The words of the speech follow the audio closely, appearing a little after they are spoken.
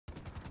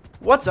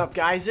What's up,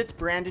 guys? It's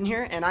Brandon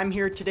here, and I'm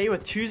here today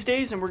with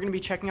Tuesdays, and we're going to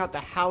be checking out the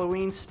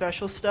Halloween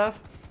special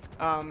stuff.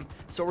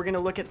 So we're going to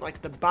look at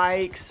like the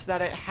bikes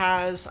that it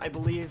has. I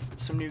believe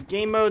some new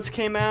game modes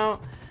came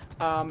out,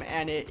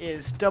 and it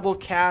is Double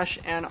Cash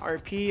and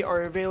RP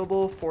are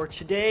available for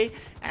today,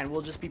 and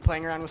we'll just be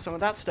playing around with some of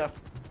that stuff.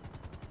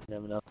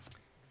 Never know.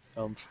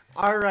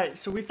 Alright,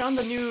 so we found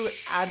the new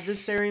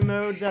adversary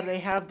mode that they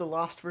have, the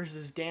Lost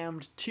vs.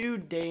 Damned 2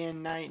 day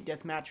and night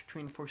deathmatch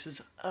between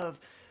forces of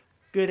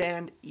good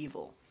and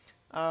evil.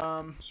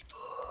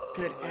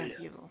 Good and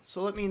evil.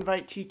 So let me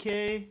invite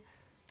TK,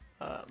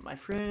 my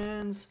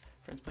friends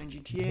playing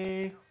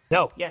GTA.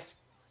 No. Yes.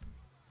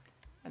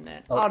 And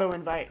then auto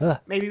invite.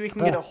 Maybe we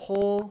can get a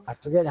whole I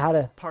forget how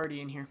to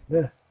party in here.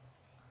 Yeah.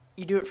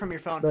 You do it from your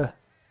phone.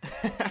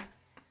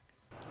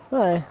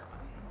 Alright.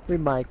 We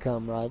might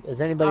come, Rod. Is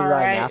anybody riding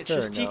Alright, after?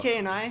 it's just or no? TK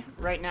and I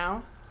right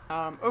now.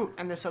 Oh,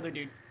 and this other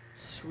dude.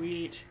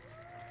 Sweet.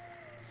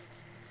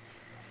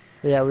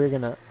 Yeah, we're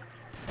gonna.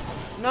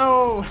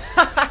 No!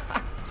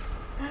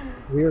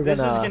 We were gonna. This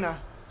is gonna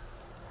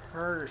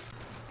hurt.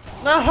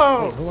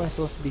 No! Wait, who am I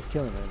supposed to be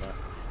killing right now?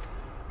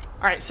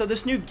 Alright, so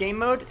this new game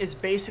mode is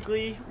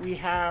basically we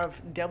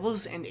have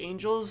devils and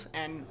angels,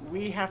 and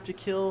we have to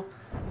kill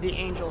the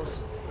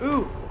angels.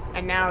 Ooh!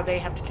 And now they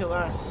have to kill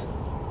us.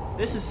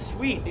 This is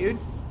sweet, dude.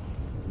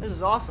 This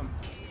is awesome.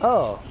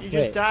 Oh, You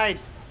just wait. died.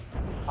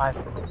 I'm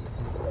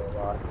so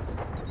lost.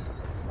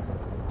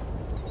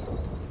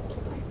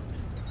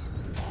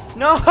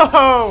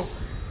 No!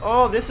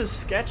 Oh, this is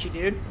sketchy,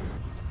 dude.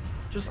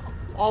 Just,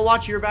 I'll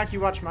watch your back, you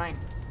watch mine.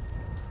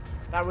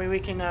 That way we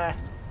can,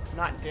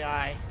 not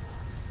die.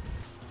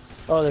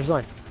 Oh, there's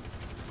one.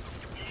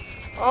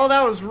 Oh,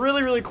 that was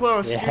really, really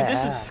close. Dude,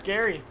 this Yeah. is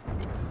scary.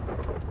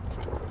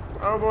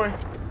 Oh, boy.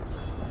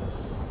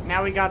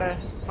 Now we gotta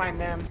find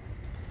them.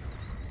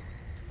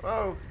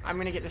 Whoa, I'm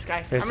gonna get this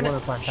guy. There's I'm one gonna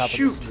up on top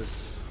shoot. of this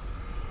roof.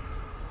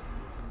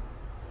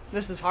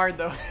 This is hard,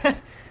 though.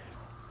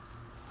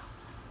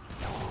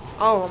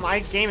 Oh, my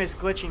game is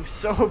glitching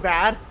so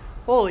bad.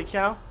 Holy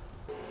cow.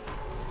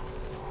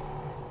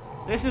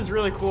 This is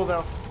really cool,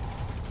 though.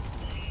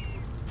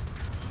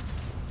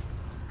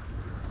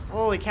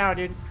 Holy cow,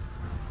 dude.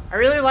 I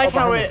really like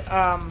how it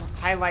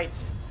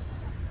highlights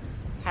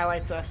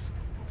us.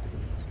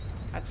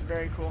 That's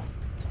very cool.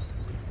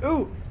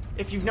 Ooh,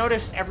 if you've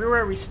noticed,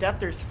 everywhere we step,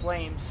 there's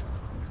flames.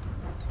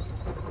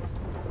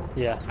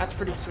 Yeah. That's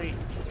pretty sweet.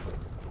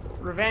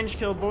 Revenge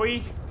kill,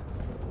 boy.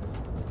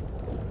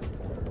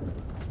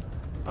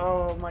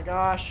 Oh my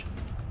gosh.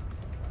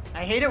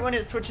 I hate it when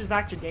it switches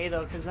back to day,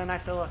 though, because then I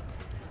feel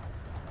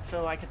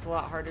like it's a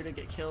lot harder to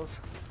get kills.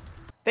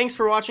 Thanks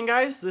for watching,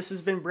 guys. This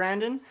has been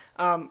Brandon.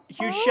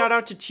 Huge shout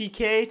out to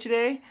TK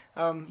today.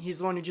 He's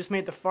the one who just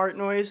made the fart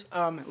noise.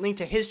 Link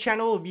to his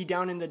channel will be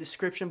down in the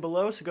description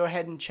below, so go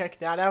ahead and check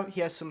that out.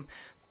 He has some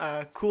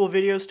cool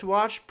videos to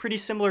watch. Pretty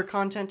similar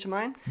content to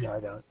mine. No, I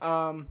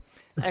don't.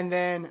 And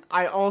then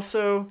I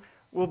also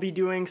will be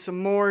doing some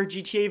more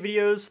GTA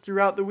videos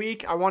throughout the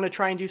week. I want to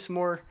try and do some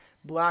more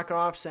Black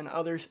Ops and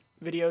other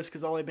videos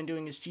because all I've been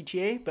doing is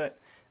GTA, but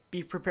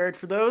be prepared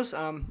for those.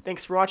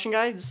 Thanks for watching,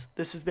 guys.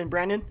 This has been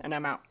Brandon, and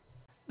I'm out.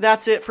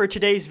 That's it for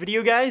today's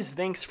video, guys.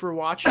 Thanks for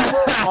watching.